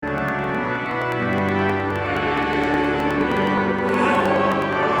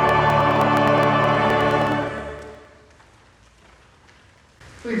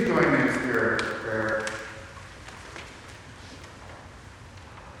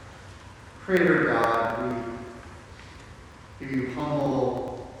Creator God, we give you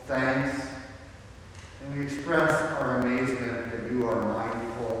humble thanks, and we express our amazement that you are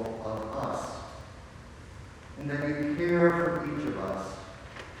mindful of us, and that you care for each of us.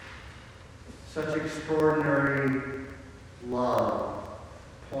 Such extraordinary love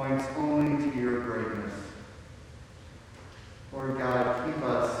points only to your greatness. Lord God, keep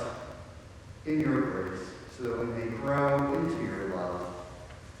us in your grace so that we may grow into your love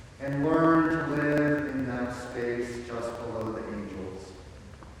and learn to live in that space just below the angels.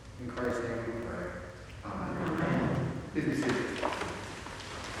 In Christ's name we pray. Amen. Please be seated.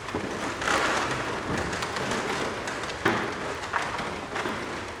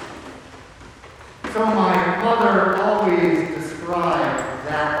 So my mother always described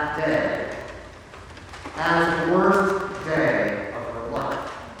that day as the worst day of her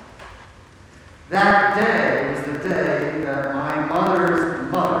life. That day was the day that my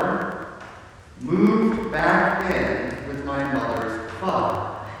mother's mother moved back in with my mother's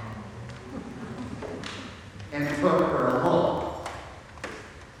father and took her along.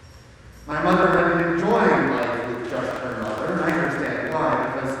 My mother had been enjoying life with just her mother, and I understand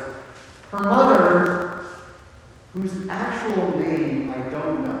why, because her mother, whose actual name I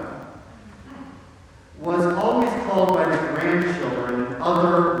don't know, was always called by the grandchildren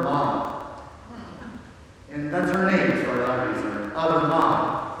Other Mama. And that's her name as far as I'm concerned, Other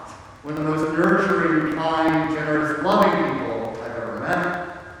Mama. One of the most nurturing, kind, generous, loving people I've ever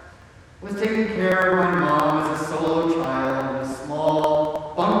met. Was taking care of my mom as a solo child in a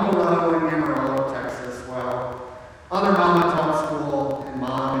small bungalow in Amarillo, Texas, while Other Mama taught school and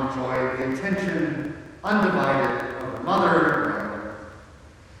Mom enjoyed the attention undivided of her mother and her grandmother.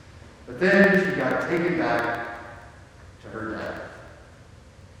 But then she got taken back to her dad.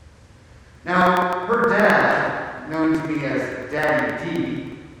 Now, her dad, known to me as Daddy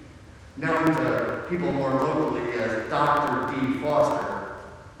D, known to people more locally as Dr. D. Foster,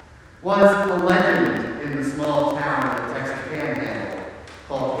 was a legend in the small town of the Texas Panhandle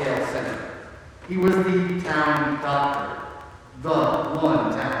called Hale Center. He was the town doctor, the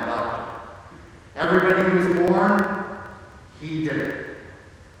one town doctor. Everybody who was born, he did it.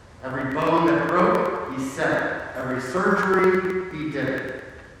 Every bone that broke, he set it. Every surgery, he did it.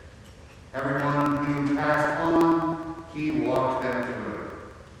 Everyone who passed on, he walked them through it.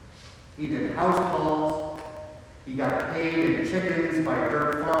 He did house calls. He got paid in chickens by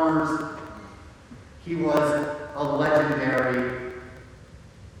dirt farmers. He was a legendary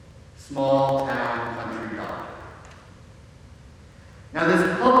small town country doctor. Now,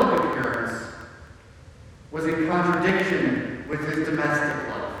 this public appearance was in contradiction with his domestic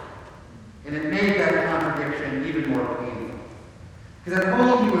life. And it made that contradiction even more painful. Because at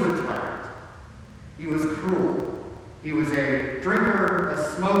home, he was a tyrant. He was cruel. He was a drinker,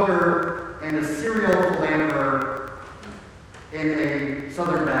 a smoker, and a serial philanderer in a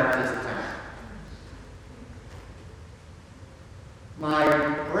Southern Baptist town. My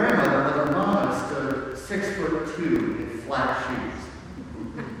grandmother, Mother Mama, stood 6'2" in flat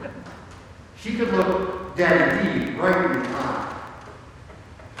shoes. She could look Daddy D right in the eye.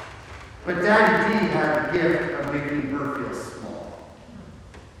 But Daddy D had the gift of making her feel small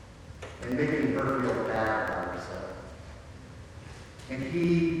and making her feel bad about herself. And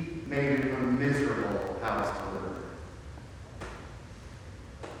he made it a miserable house to live in.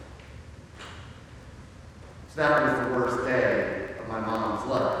 So that was the worst day of my mom's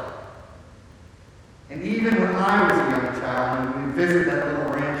life. And even when I was a young child, when we visited that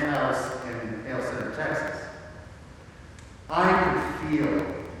little ranch house in Hale Center, Texas, I could feel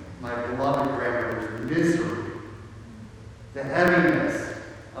my beloved grandmother's misery, the heaviness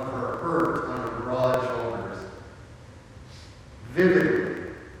of her hurt on her broad shoulders,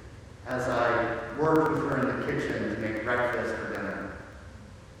 vividly as I worked with her in the kitchen to make breakfast or dinner.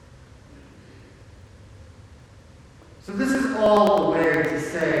 So this is all a way to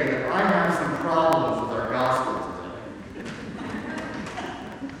say that I have some problems with our gospel today.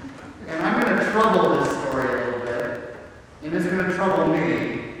 And I'm going to trouble this story a little bit, and it's going to trouble me,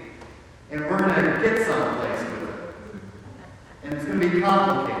 and we're going to get someplace with it. And it's going to be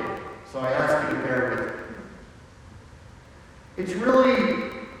complicated, so I ask you to bear with me. It's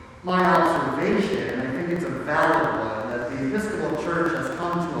really my observation, and I think it's a valid one, that the Episcopal Church has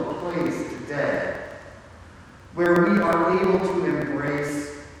come to a place today where we are able to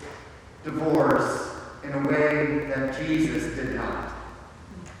embrace divorce in a way that Jesus did not.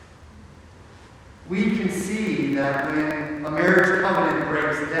 We can see that when a marriage covenant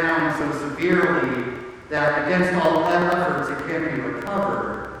breaks down so severely that against all efforts it can't be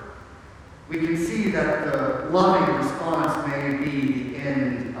recovered, we can see that the loving response may be the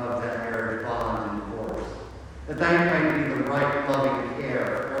end of that marriage that might be the right loving care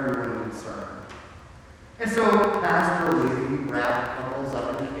for everyone concerned. And so, pastorally, we wrap couples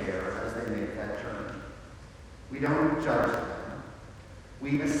up in care as they make that journey. We don't judge them.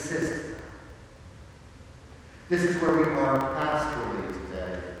 We assist them. This is where we are pastorally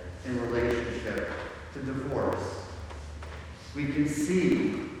today in relationship to divorce. We can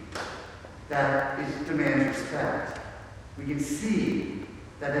see that it demands respect. We can see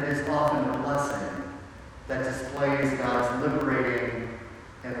that it is often a blessing that displays God's liberating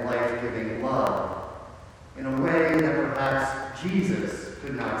and life-giving love in a way that perhaps Jesus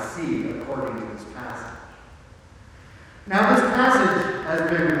could not see according to this passage. Now, this passage has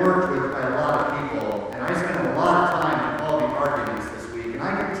been worked with by a lot of people, and I spent a lot of time on all the arguments this week, and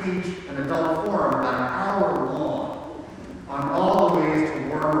I could teach an adult forum about an hour long on all the ways to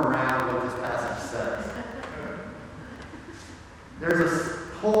worm around what this passage says. There's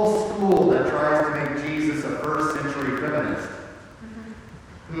a whole school that tries to make Jesus a first-century feminist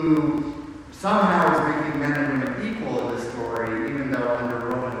who somehow is making men and women equal in this story, even though under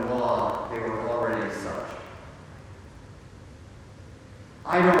Roman law they were already such.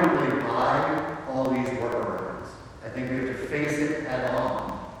 I don't really buy all these workarounds. I think we have to face it head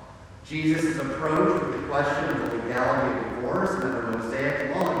on. Jesus' approach with the question of the legality of divorce and the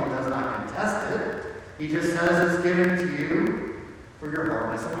Mosaic law, he does not contest it. He just says it's given to you for your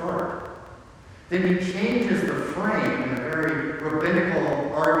hardness of heart. Then he changes the frame in a very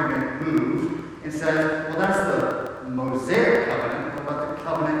rabbinical argument move and says, well, that's the Mosaic covenant, what about the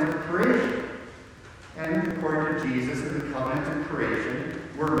covenant of creation? And according to Jesus, in the covenant of creation,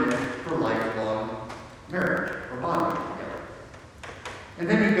 we're meant for lifelong marriage or bondage together. And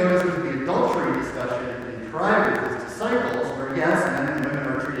then he goes into the adultery discussion in private with his disciples, where yes, men and women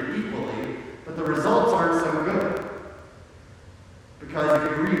are treated equally, but the results aren't so good.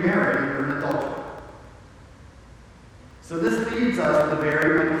 Because if you remarry, you're an adulterer. So this leads us to a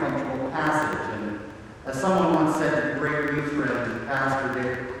very uncomfortable passage. And as someone once said to the great Lutheran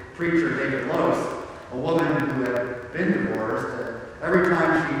preacher David Lose, a woman who had been divorced, every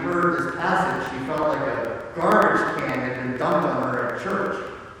time she heard this passage, she felt like a garbage can had been dumped on her at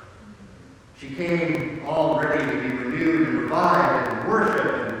church. She came all ready to be renewed and revived and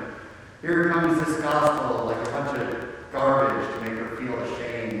worship, and here comes this gospel like a bunch of garbage to make her feel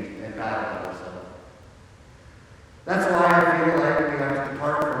ashamed and bad about herself. That's why I feel like we have to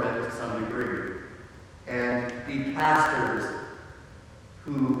depart from it to some degree and be pastors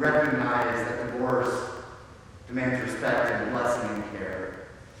who recognize that divorce demands respect and blessing and care,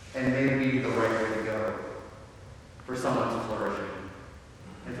 and may be the right way to go for someone's flourishing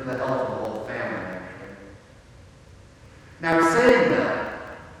and for the health of the whole family, actually. Now, saying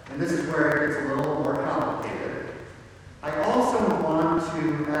that, and this is where it gets a little more complicated, I also want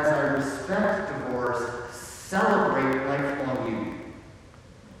to, as I respect divorce, celebrate lifelong union.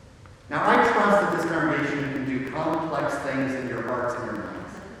 Now, I trust that this congregation can do complex things in your hearts and your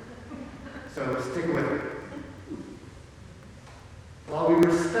minds. So stick with me. While we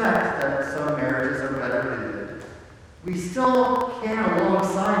respect that some marriages are better ended, we still can,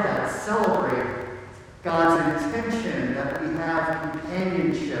 alongside that, celebrate God's intention that we have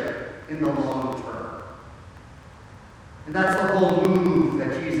companionship in the long term. And that's the whole move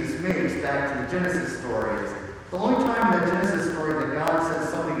that Jesus makes back to the Genesis stories. The only time in the Genesis story that God says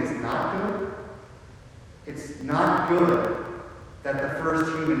something is not good, it's not good that the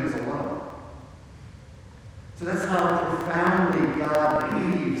first human is alone. So that's how profoundly God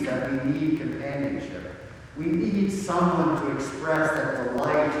believes that we need companionship. We need someone to express that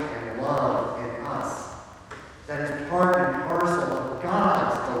delight and love in us. That is part and parcel of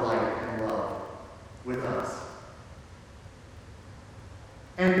God's delight and love with us.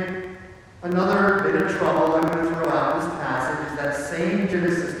 And another bit of trouble I'm going to throw out in this passage is that same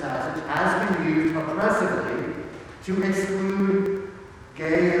Genesis passage has been used oppressively to exclude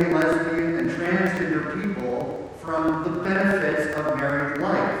gay and lesbian and transgender people from the benefits of married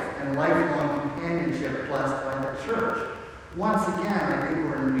life and lifelong companionship blessed by the church. Once again, I think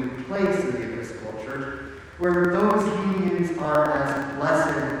we're in a new place in the Episcopal Church where those unions are as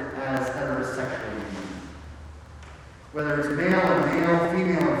blessed as heterosexual unions. Whether it's male and male,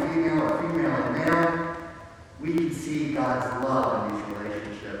 female and female, or female and male, we can see God's love in these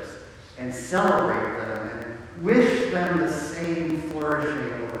relationships and celebrate them and wish them the same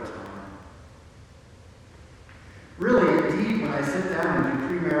flourishing over time. Really, indeed, when I sit down and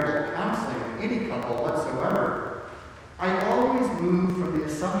do premarital counseling with any couple whatsoever, I always move from the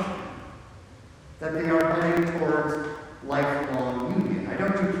assumption that they are heading towards lifelong union. I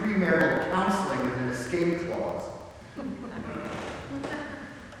don't do premarital counseling with an escape clause.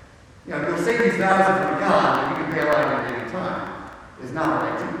 You'll say these vows are from God, but you can pay is not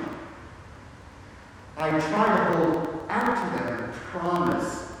what I teach. I try to hold out to them the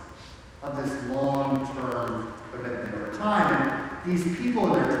promise of this long-term commitment over time. And these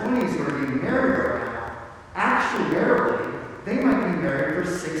people in their 20s who are getting married right now, actuarially, they might be married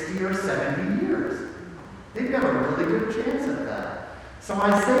for 60 or 70 years. They've got a really good chance at that. So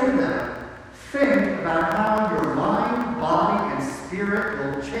I say to them, think about how your mind, body, and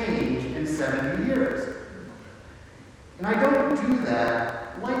spirit will change in 70 years. And I don't do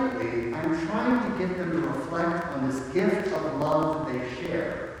that lightly. I'm trying to get them to reflect on this gift of love that they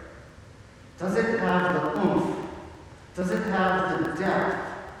share. Does it have the oomph? Does it have the depth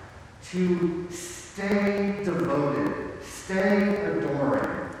to stay devoted, stay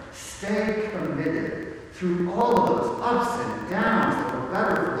adoring, stay committed through all of those ups and downs, that are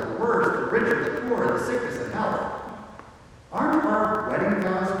better for the worse, the richer, the poor, the sickness and health? Aren't our wedding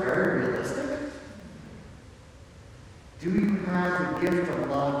vows very realistic? Do you have the gift of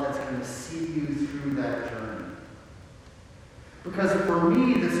love that's going to see you through that journey? Because for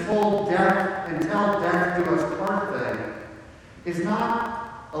me, this whole death until death do us part thing is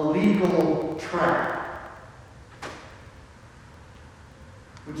not a legal trap,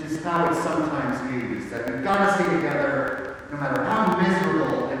 which is how it's sometimes used, that you've got to stay together no matter how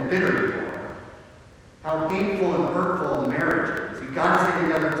miserable and bitter you are, how hateful and hurtful the marriage is. You've got to stay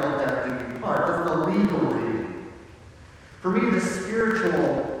together until death do you part. That's the legal reading. For me, the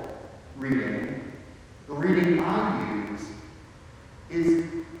spiritual reading, the reading I use, is,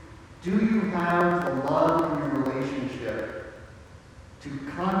 do you have the love in your relationship to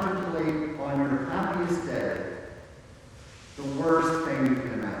contemplate on your happiest day the worst thing you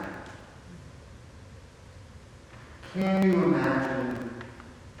can imagine? Can you imagine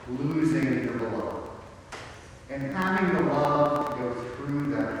losing your beloved and having the love to go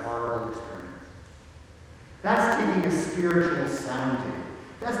through that horrible experience? That's taking a spiritual sounding.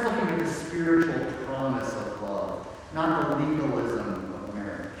 That's looking at the spiritual promise of love, not the legalism of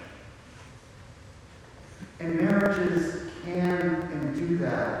marriage. And marriages can do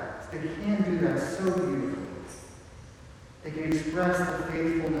that. They can do that so beautifully. They can express the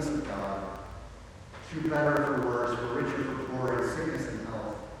faithfulness of God through better for worse, for richer for poor, in sickness and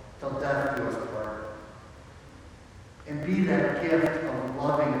health, till death do us part. And be that gift of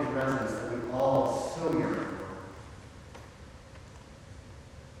loving presence that we all so yearn for.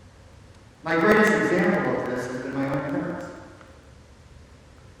 My greatest example of this has been my own parents.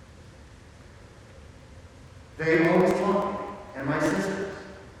 They always taught me, and my sisters,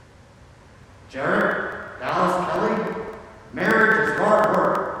 Jared, Dallas, Kelly, marriage is hard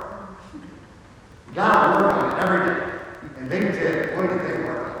work. You gotta work on it every day. And they did. Boy, did they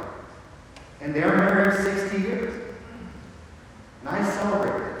work on it. And they are married 60 years. And I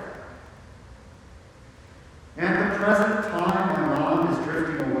celebrate that. And at the present time, my mom is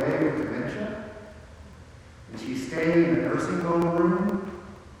drifting away with dementia. And she's staying in a nursing home room.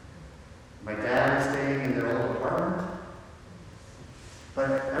 My dad is staying in their old apartment. But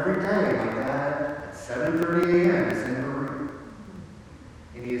every day, my dad, at 7:30 a.m., is in her room.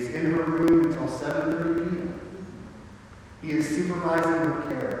 And he is in her room until 7:30 p.m. He is supervising her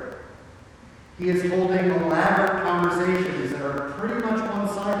care. He is holding elaborate conversations that are pretty much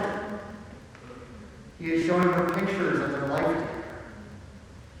one-sided. He is showing her pictures of their life together.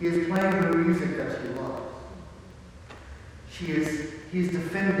 He is playing the music that she loves. He's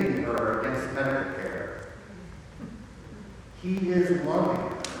defending her against medical care. He is loving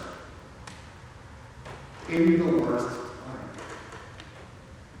her in the worst time.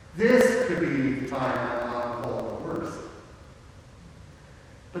 This could be the time my mom called the worst.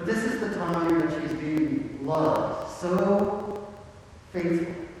 But this is the time that she's being loved so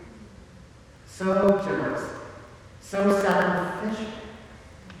faithful, so generous, so sacrificial,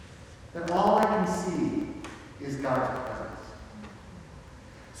 that all I can see is God's presence.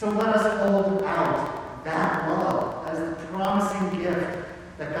 So let us hold out that love as the promising gift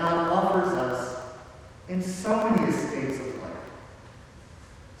that God offers us in so many estates of life.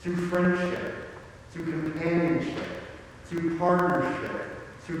 Through friendship, through companionship, through partnership,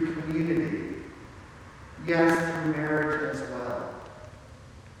 through community. Yes, through marriage as well.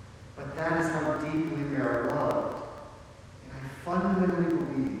 But that is how deeply we are loved. And I fundamentally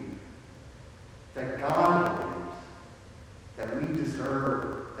believe that God believes that we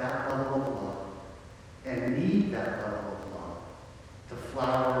deserve that level of love and need that level of love to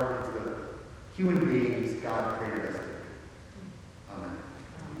flower into the human beings God created us to be. Amen.